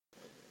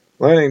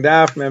Learning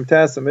Daf Mem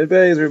Tes Amid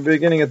Beis. We're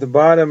beginning at the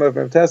bottom of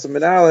Mem Tes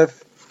Amid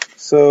Aleph.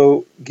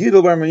 So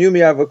Gidel Bar Menyumi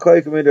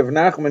Avakoy Kamid of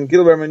Nachman.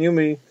 Gidel Bar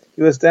Menyumi,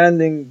 he was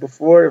standing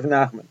before of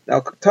Nachman. Now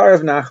Tar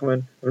of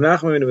Nachman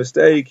made a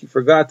mistake. He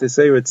forgot to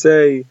say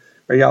Ritzei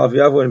or Yalav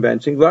Yavu and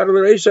benching V'adar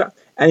L'Reisha,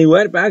 and he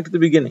went back to the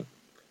beginning.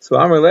 So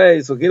Amar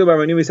Lei, so Gidel Bar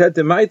Menyumi said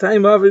to my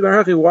time of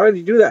Barachi, why did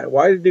you do that?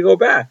 Why did you go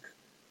back?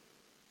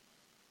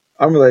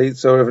 Amar Lei,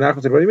 so Rav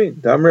Nachman said, what do you mean?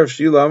 Damar Rav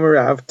Shila Amar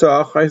Rav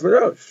Ta'ach Chayis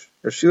L'Rosh.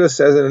 Rav Shila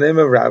says in the name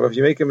of Rav, if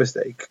you make a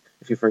mistake,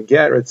 if you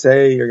forget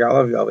Ritzei or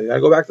Yalav Yavu, you gotta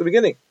go back to the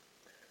beginning.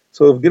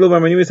 So if Gidel Bar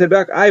Menyumi said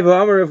back,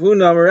 Amar Rav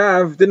Huna Amar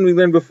Rav, didn't we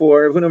learn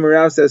before? Rav Huna Amar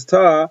Rav says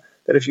Ta,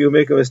 that if you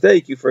make a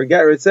mistake, you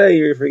forget Ritzei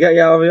or you forget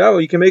Yalav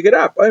Yavu, you can make it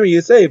up. I mean,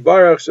 you say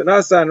Baruch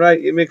Shanasan, right?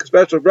 You make a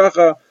special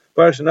bracha,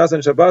 Baruch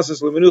Shanasan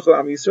Shabbasos L'Menucha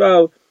Am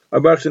Yisrael, or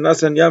Baruch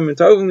Shanasan Yom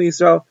Tovim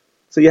Yisrael.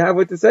 So you have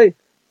what to say.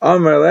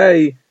 Amar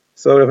Lei.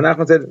 So Rav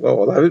Nachman said,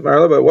 well, but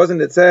it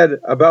wasn't it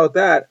said about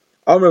that.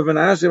 They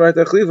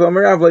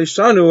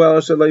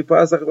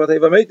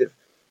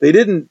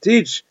didn't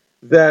teach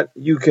that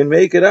you can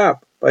make it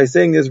up by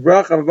saying this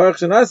bracha of Baruch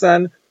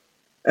Shanasan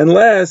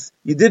unless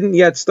you didn't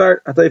yet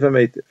start Hatayva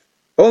Meitiv.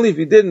 Only if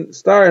you didn't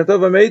start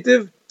Hatayva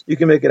Meitiv, you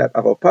can make it up.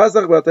 Once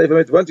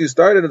you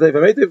started Hatayva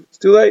Meitiv, it's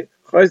too late.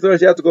 You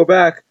have to go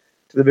back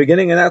to the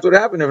beginning, and that's what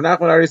happened. If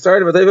Nachman already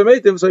started Hatayva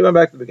Meitiv, so he went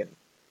back to the beginning.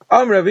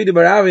 If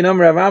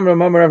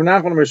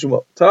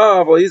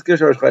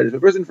a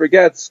person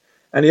forgets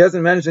and he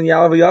hasn't mentioned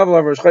Yalav Yavu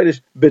of Rosh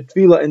Chodesh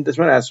B'Tfila in the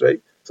Shemona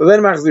Esrei, so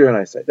then Machzir and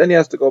I say. Then he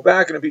has to go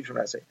back and repeat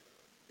Shemona Esrei,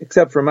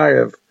 except for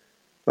Ma'ariv,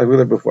 like we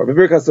learned before. But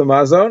in Birchos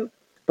Hamazon,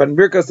 Ein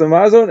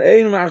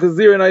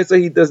Machzir and I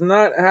say he does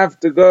not have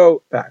to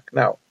go back.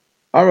 Now,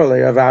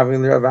 Amrulei Rav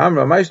Avin Rav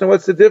Amra, Ma'ishna,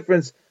 what's the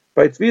difference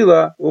by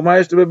Tfila?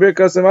 U'Ma'ishna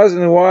Birchos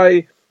Hamazon, and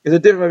why is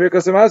it different by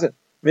Birchos Hamazon?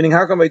 Meaning,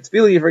 how come by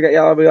Tfila you forget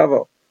Yalav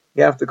Yavu?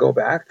 You have to go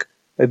back.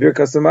 By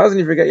Birchos Hamazon,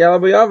 you forget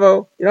Yalav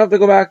Yavu, you don't have to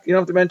go back. You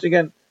don't have to mention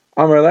again.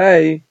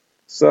 Amrulei.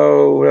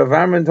 So Rav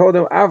Amram told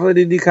him, I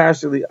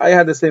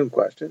had the same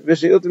question.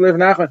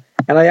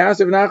 And I asked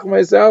Rav Nachman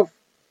myself.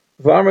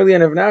 And Rav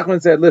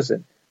Nachman said,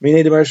 listen, from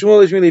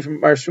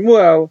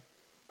Shmuel,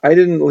 I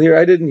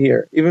didn't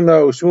hear. Even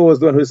though Shmuel was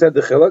the one who said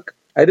the chiluk,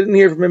 I didn't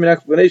hear from him an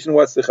explanation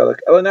what's the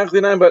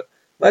chiluk. But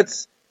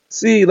let's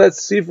see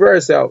for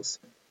ourselves.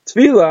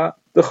 Tefillah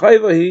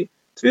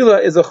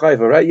is a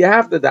chayva, right? You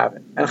have to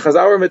daven. And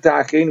chazar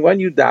metakin, when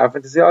you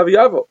daven, to say Yalav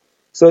Yavu.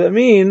 So that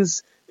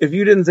means, if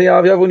you didn't say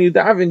Yalav Yavu when you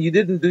daven, you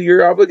didn't do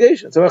your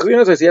obligation. So you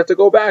have to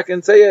go back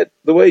and say it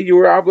the way you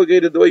were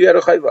obligated, the way you had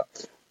a chayva.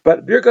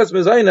 But Birchos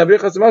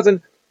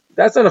Hamazon,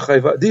 that's not a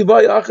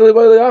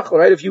chayva.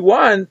 Right? If you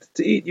want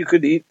to eat, you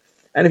could eat.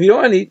 And if you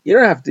don't want to eat, you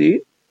don't have to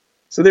eat.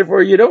 So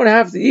therefore, you don't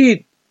have to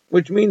eat,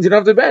 which means you don't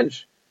have to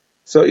bench.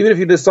 So even if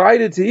you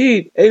decided to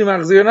eat, you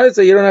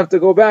don't have to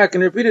go back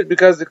and repeat it,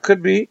 because it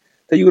could be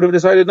that you would have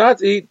decided not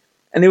to eat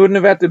and you wouldn't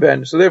have had to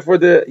bench. So therefore,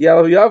 the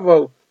Yalav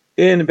Yavu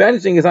in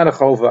benching is not a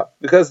chova,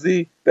 because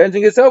the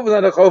benching itself is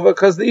not a chova,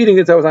 because the eating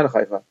itself is not a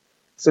chayva.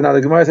 So now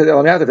the Gemara says,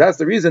 that's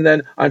the reason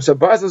then, on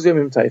Shabbos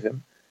Yomim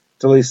Taifim,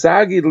 to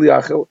Leisagi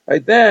Liachil,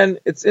 right, then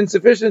it's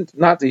insufficient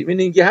not to eat,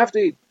 meaning you have to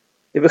eat.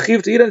 You have a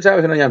chiv to eat on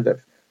Shabbos and on Yom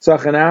Tov. So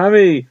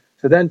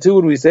then too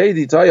would we say,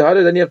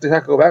 then you have to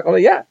go back?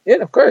 Yeah,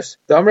 of course.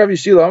 The Amar Rabbi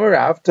Shila, Amar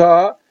Rav,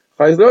 Ta,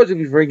 if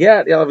you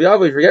forget Yalav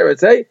Yavu, you forget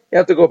Ritzei, you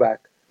have to go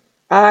back.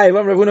 Didn't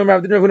Rav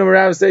Huna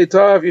Rav say,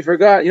 Ta, if you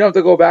forgot, you don't have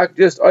to go back,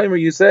 just Omer,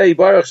 you say,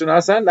 Baruch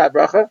Shanasan, that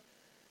bracha.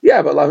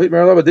 Yeah, but Lavit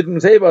Merlava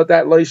didn't say about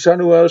that,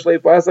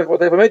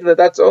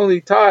 that's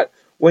only taught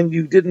when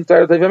you didn't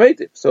start a Taiva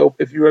Meitiv. So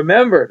if you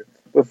remembered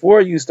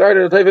before you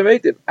started a Taiva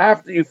Meitiv,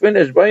 after you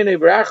finished Bayinei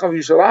Berachos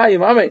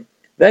Yishalayim Amen,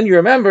 then you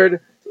remembered,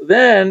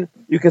 then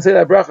you can say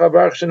that bracha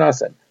Baruch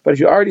Shanasan. But if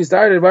you already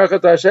started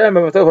Baruch Hashem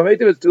of Taiva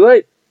Meitiv, it's too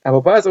late. And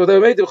then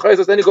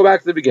you go back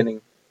to the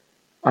beginning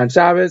on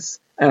Shabbos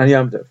and on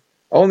Yom Tov.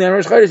 Only on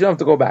Rosh Chodesh you don't have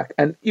to go back.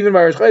 And even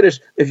by Rosh Chodesh,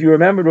 if you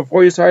remembered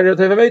before you started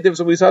a Taiva Meitiv,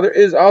 so we saw there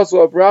is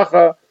also a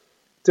bracha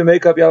to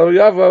make up Yalav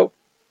Yavu.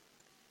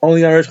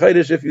 Only on Rosh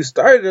Chodesh, if you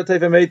started a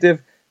Taiva Meitiv,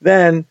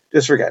 then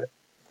just forget it.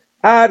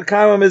 Ad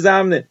kama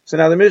mizamnin. So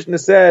now the Mishnah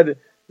said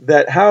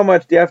that how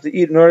much do you have to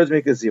eat in order to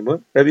make a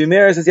zimun? Rabbi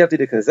Meir says you have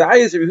to eat a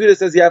kazayis. Rabbi Yehuda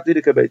says you have to eat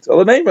a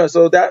kabetz.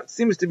 So that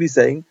seems to be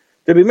saying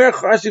Rabbi Meir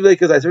chashiv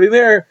lekazayis. Rabbi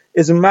Meir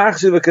is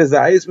machshiv a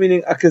kazayis,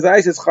 meaning a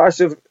kazayis is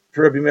chashiv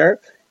for Rabbi Meir.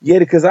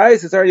 Yet a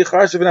kazayis is already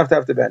chashiv enough to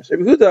have to bench.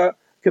 Rabbi Yehuda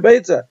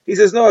kabetza. He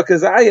says no, a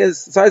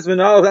kazayis the size of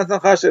an olive, that's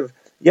not chashiv.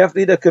 You have to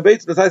eat a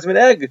kabetza the size of an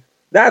egg.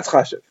 That's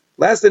chashiv.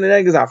 Less than an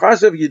egg is not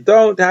chashiv. You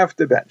don't have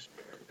to bench.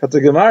 But we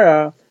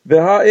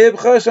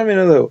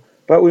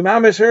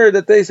mamish heard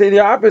that they say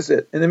the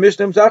opposite. In the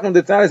Mishnah Mesachim,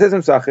 the Tana says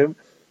Mesachim,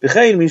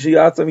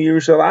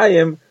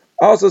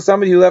 also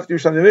somebody who left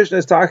Yerushalayim. The Mishnah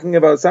is talking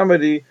about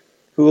somebody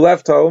who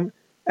left home,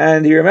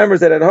 and he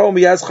remembers that at home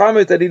he has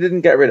chametz that he didn't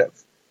get rid of.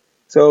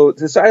 So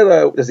to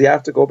Shaila, does he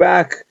have to go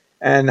back?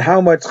 And how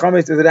much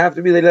chametz does it have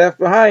to be that he left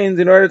behind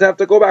in order to have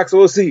to go back? So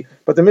we'll see.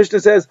 But the Mishnah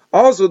says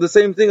also the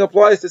same thing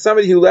applies to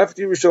somebody who left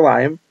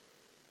Yerushalayim,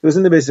 He was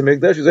in the Beis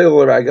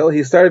Hamikdash.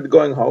 He started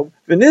going home.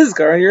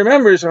 V'nizkar, and you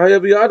remember, he was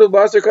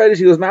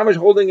mamish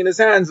holding in his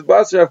hands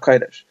basar of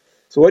Kodesh.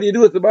 So what do you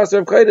do with the basar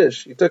of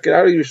Kodesh? You took it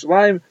out of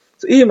Yerushalayim.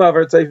 So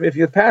if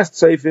you passed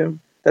Tzayfim,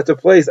 that's a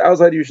place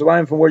outside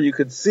Yerushalayim from where you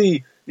could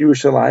see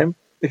Yerushalayim.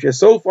 If you're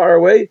so far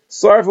away,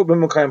 so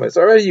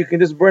already you can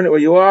just burn it where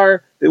you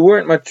are. They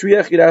weren't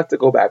matriach, you'd have to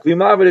go back.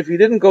 But if you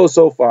didn't go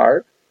so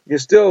far, you're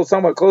still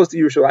somewhat close to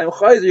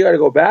Yerushalayim. You got to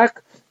go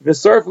back.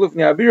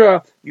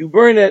 You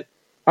burn it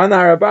on the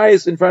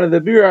Harabayis in front of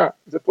the Bira.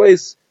 It's a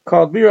place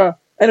called Bira.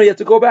 Anyway, you have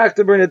to go back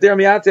to burn it there.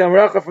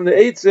 From the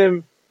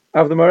Eitzim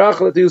of the Maracha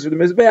that they use for the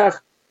Mizbeach.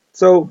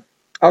 So,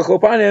 Al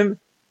Chopanim,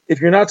 if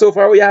you're not so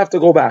far away, you have to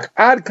go back.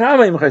 Ad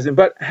Kamayim Chaysim.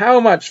 But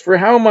how much? For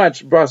how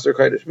much Basar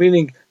Kodesh?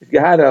 Meaning, if you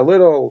had a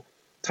little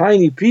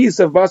tiny piece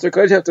of Basar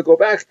Kodesh, you have to go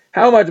back.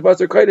 How much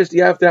Basar Kodesh do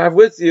you have to have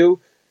with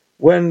you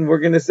when we're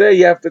going to say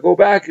you have to go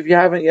back if you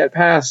haven't yet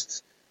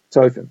passed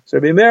Tzayfim?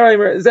 So,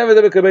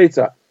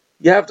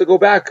 you have to go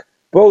back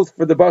both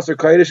for the Basar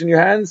Kodesh in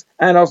your hands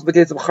and also the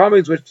case of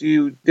Chametz, which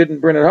you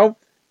didn't burn at home.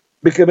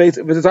 Besides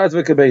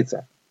the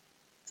Kibetza.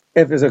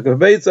 If there's a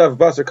kibetza of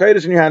basar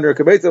kodesh in your hand or a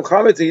kibetza of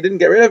chametz that you didn't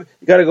get rid of,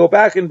 you got to go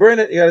back and burn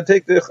it. You got to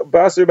take the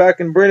basar back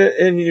and burn it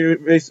in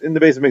the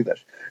Beis Hamikdash.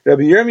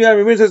 Rabbi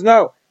Yirmiyah says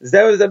no.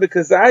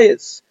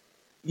 Kazayis.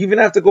 You even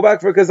have to go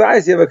back for a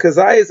kazayis. You have a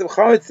kazayis of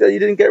chametz that you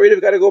didn't get rid of.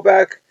 You got to go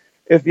back.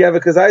 If you have a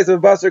kazayis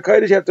of basar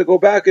kodesh, you have to go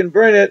back and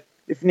burn it.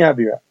 If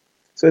nyabira.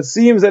 So it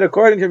seems that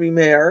according to Rabbi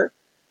Meir,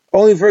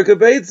 only for a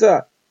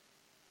kibetza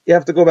you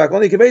have to go back.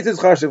 Only kibetza is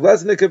chashiv.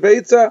 Less than a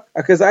kibetza,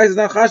 a kazayis is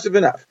not chashiv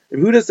enough.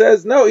 Rabbi Huda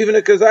says, no, even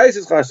a kazayis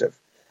is chashiv.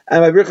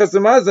 And by Berachos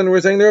Hamazon, we're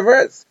saying the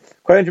reverse.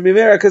 According to Rabbi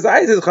Meir, a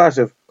kazayis is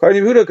chashiv.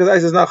 According to Rabbi Huda,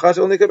 kazayis is not chashiv,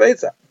 only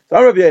kibetza.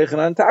 So Rabbi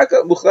Yechanan,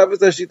 taka, muchlav is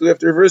hashita. We have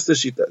to reverse the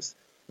shitas.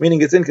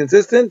 Meaning it's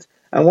inconsistent,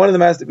 and one of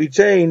them has to be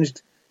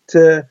changed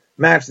to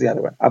match the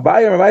other one.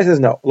 Abaye or Ramai says,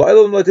 no.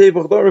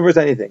 Don't reverse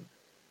anything.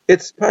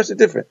 It's partially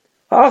different.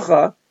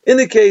 Hacha, in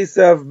the case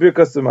of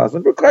Berachos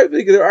Hamazon,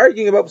 they're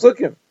arguing about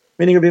psukim.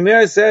 Meaning Rabbi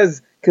Meir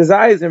says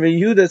kazayis and Rabbi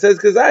Yehuda says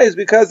kazayis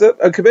because of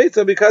a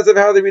kibetza, because of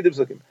how they read the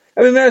psukim.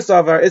 Rabbi Meir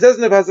savar, it says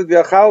in the pasuk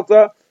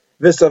v'achalta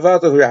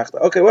v'savata v'yachta.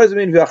 Okay, what does it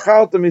mean?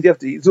 V'achalta means you have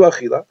to eat zu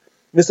achila.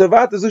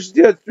 V'savata zu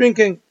shtiyah,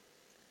 drinking.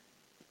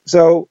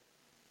 So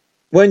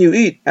when you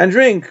eat and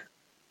drink,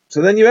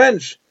 so then you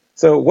bench.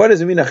 So what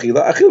does it mean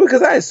achila? Achila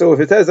kazayis. So if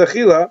it says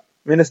achila,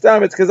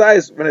 Minastam, it's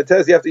kazayis. When it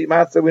says you have to eat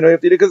matzah, we know you have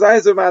to eat a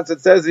kazayis of matzah.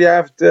 It says you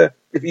have to,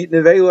 if you eat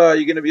nevela,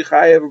 you're going to be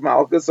chayav of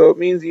malchus, so it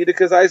means you eat a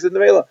kazayis of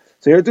nevela.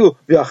 So here too,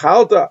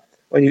 v'achalta,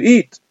 when you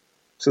eat,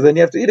 so then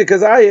you have to eat a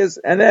kazayis,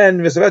 and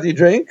then v'savat you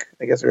drink,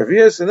 I guess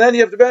revius, and then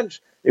you have to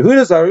bench.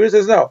 Yehuda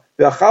says no.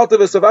 V'achalta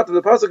v'savat,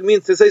 the pasuk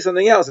means to say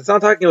something else. It's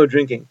not talking about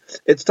drinking.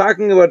 It's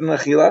talking about an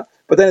achila,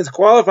 but then it's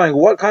qualifying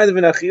what kind of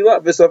an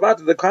achila,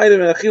 v'savat, the kind of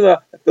an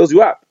achila that fills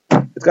you up.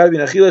 It's got to be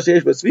an achila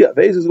sheish basvia.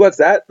 Ve'ez, what's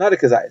that? Not a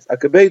kazayis, a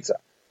kibetza.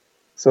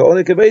 So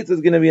only kibetza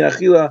is going to be an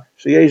achila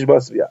sheish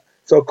basvia.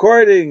 So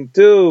according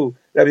to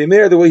Rabbi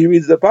Meir, the way he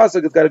reads the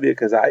pasuk, it's got to be a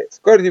kazayis.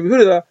 According to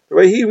Rabbi Yehuda, the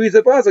way he reads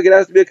the pasuk, it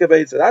has to be a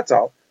kibetza. That's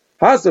all.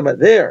 Hasam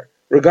there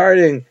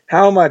regarding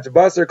how much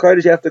basar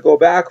kodesh you have to go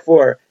back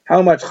for,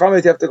 how much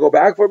chametz you have to go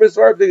back for.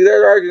 Bisvar,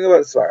 they're arguing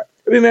about svara.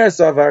 Rabbi Meir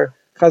savar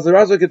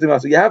chazarasu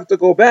kitimasu. You have to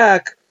go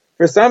back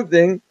for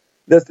something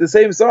that's the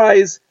same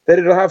size that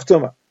it'll have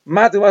tumah.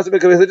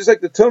 Just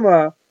like the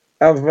tumah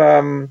of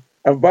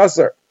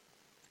basar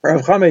or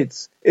of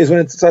chametz is when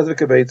it's the size of a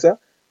kibetza.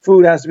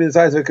 Food has to be the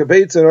size of a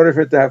kibetza in order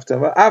for it to have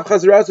tumah. Av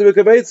chazarasu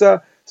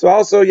kibetza. So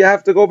also you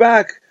have to go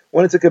back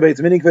when it's a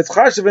kibetza. Meaning if it's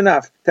chashiv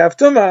enough to have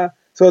tumah,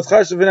 so it's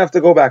chashiv enough to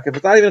go back. If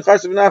it's not even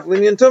chashiv enough,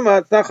 lenient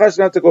tumah, it's not chashiv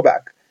enough to go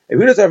back. If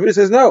Yehuda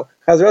says no,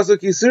 chazarasu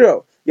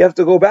kisuro. You have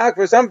to go back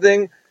for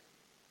something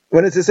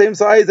when it's the same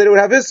size that it would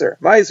have isser.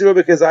 My isser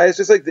because it's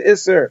just like the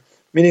isser.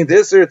 Meaning the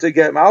isser to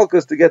get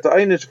malchus, to get the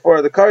einish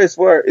for, the karis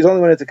for, is only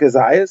when it's a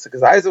kazayis of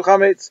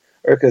chametz,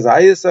 or a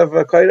kazayis of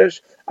kodesh.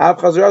 Av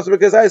chazarasu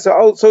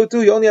b'kazayis. So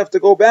too, you only have to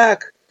go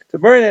back to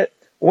burn it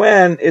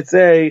when it's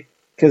a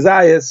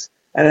kazayis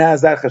and it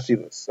has that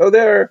chashivus. So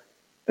there,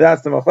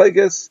 that's the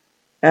machlekes.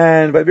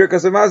 And by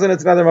Berachos Hamazon,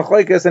 it's another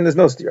machlekes, and there's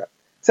no stira.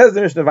 Says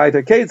the Mishnah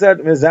Vayter,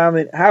 Ketzad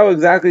mizamin. How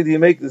exactly do you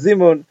make the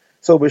zimun?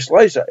 So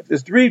b'shleisha, if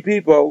there's three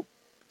people,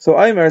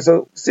 so Aimer,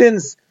 so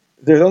since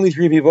there's only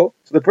three people,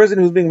 so the person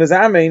who's being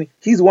mizamin,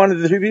 he's one of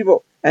the three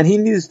people, and he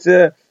needs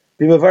to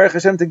be mevarich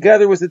Hashem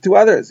together with the two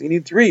others. You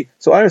need three.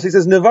 So Aimer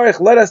says, nevarich,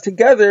 let us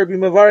together be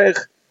mevarich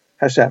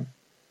Hashem.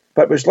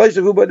 But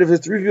b'shleisha, but if there's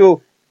three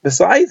people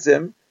besides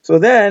him, so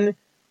then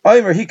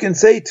Aimer, he can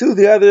say to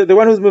the other, the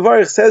one who's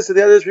mevarich says to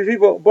the other three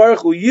people,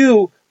 Baruch Hu,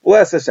 you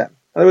bless Hashem.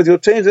 In other words, you'll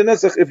change the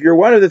nusach. If you're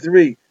one of the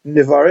three,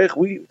 nevarich,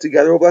 we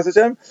together will bless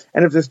Hashem.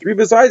 And if there's three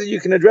besides you, you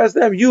can address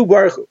them, you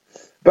Baruch Hu.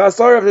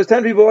 Basar, if there's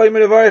 10 people,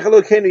 nevarich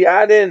Elokeinu, you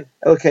add in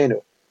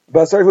Elokeinu.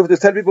 Basar, if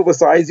there's 10 people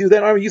besides you,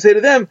 then you say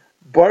to them,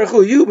 Baruch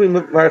Hu, you be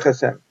mevarich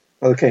Hashem,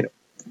 Elokeinu.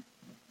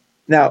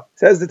 Now,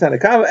 says the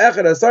Tanakama,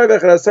 Echad Asar,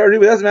 Echad Asar, it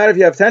doesn't matter if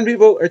you have 10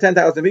 people or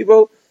 10,000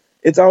 people,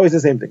 it's always the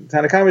same thing.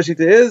 Tanakama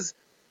Shita is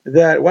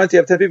that once you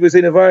have 10 people who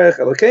say nevarich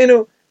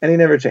Elokeinu, and he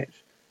never changed.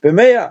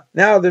 B'meya,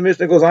 now the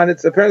Mishnah goes on,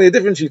 it's apparently a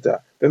different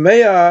shita.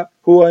 B'meya,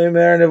 hu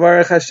omer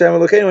nevarech Hashem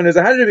Elokeinu. When there's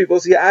 100 people,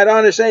 so you add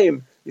on a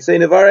shame. You say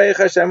nevarech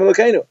Hashem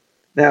Elokeinu.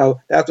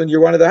 Now, that's when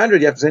you're one of the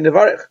 100, you have to say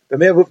nevarech.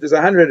 B'meya, if there's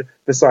 100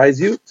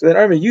 besides you, so then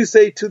Armin, you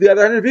say to the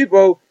other 100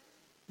 people,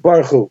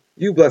 Baruch Hu,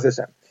 you bless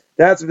Hashem.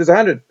 That's if there's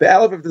 100.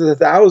 Be'alef, if there's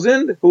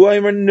 1,000, hu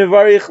omer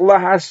nevarech la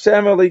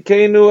Hashem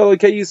Elokeinu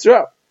Elokei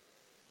Yisrael.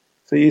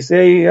 So you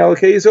say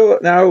Elokei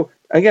Yisrael. Now,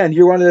 again,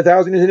 you're one of the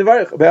 1,000, you say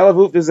nevarech.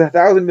 Be'alef, if there's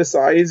 1,000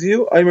 besides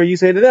you, Omer, you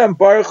say to them,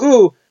 Baruch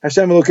Hu,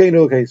 Hashem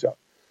Elokeinu Elokei Yisrael.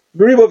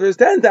 Berachos, if there's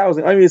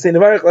 10,000, Omer, you say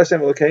nevarech la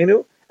Hashem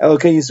Elokeinu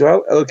Elokei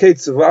Yisrael Elokei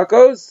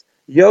Tzivakos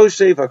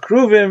Yosef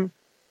Akruvim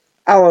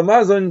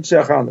Alamazon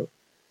Shechanu.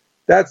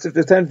 That's if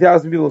there's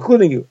 10,000 people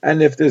including you.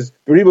 And if there's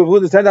Berachos,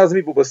 there's 10,000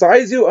 people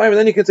besides you,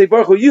 then you can say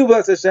Baruch Hu, you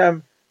bless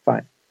Hashem.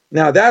 Fine.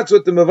 Now that's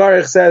what the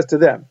Mevarech says to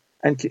them.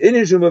 And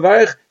Inishu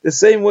Mevarech, the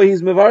same way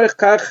he's Mevarech,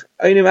 Kach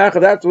Einim Acha,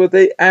 that's what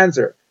they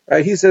answer.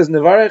 Right? He says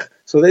Nevarech,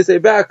 so they say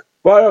back,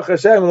 Baruch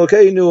Hashem,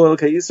 Elokeinu,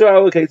 Elokei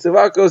Yisrael, Elokei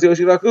Tzivakos,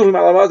 Yosef Akruvim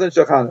Alamazon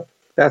Shechanu.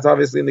 That's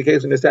obviously in the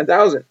case when there's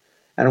 10,000.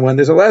 And when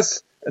there's a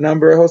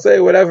number, he'll say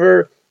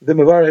whatever the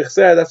Mevarech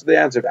said, that's what they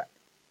answer back.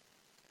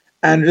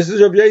 And this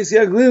is Rabbi Yossi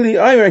Aglili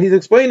Aimer, he's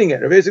explaining it.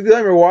 Rabbi Yossi Aglili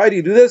Aimer, why do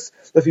you do this?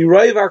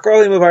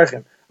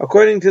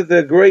 According to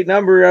the great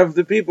number of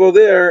the people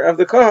there, of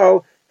the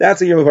Kahal,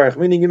 that's a Yom Mevarech,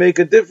 meaning you make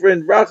a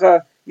different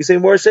bracha, you say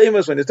more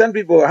shameless when there's 10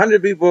 people,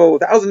 100 people,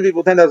 1,000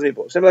 people, 10,000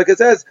 people. Hashem, like it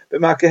says,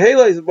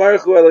 B'makehela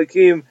Baruch Hu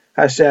Elokim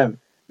Hashem,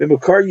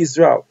 B'makar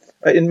Yisrael.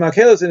 Right? In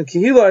Makelos and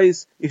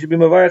Kehilais, you should be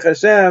Mevarech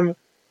Hashem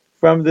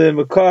from the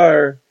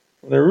Makar,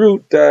 from the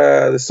root,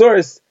 the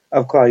source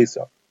of Klal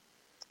Yisrael.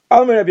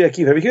 Almer Rabbi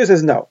Akiva. Rabbi Akiva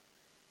says no.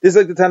 This is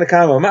like the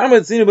Tanakama.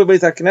 Ma'amad Zinu B'Beis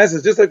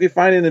HaKnesses, just like we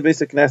find in the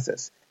Beis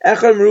HaKnesses.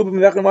 Echad Merubim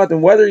V'Echad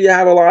Matam, whether you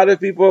have a lot of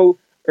people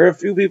or a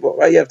few people,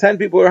 right? You have 10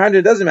 people or 100,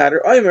 it doesn't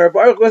matter. Omer,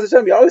 Baruch Hu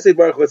Hashem, you always say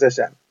Baruch Hu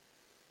Hashem.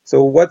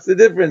 So what's the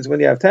difference? When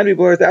you have 10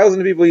 people or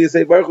 1,000 people, you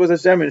say Baruch Hu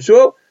Hashem in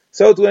Shul.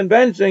 So to in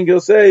benching,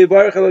 you'll say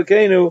Baruch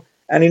Elokeinu,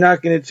 and you're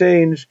not going to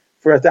change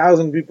for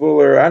 1,000 people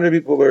or 100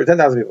 people or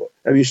 10,000 people.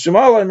 Rabbi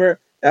Shmuel Omer,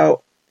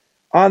 now,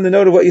 on the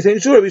note of what you say in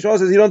Shul, Rabbi Shmuel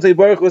says you don't say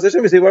Baruch Hu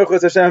Hashem, you say Baruch Hu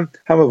Hashem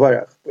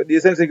HaMavarach. But the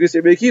essential agrees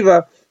to Rabbi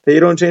Akiva that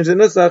you don't change the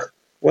nusach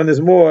when there's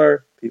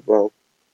more people.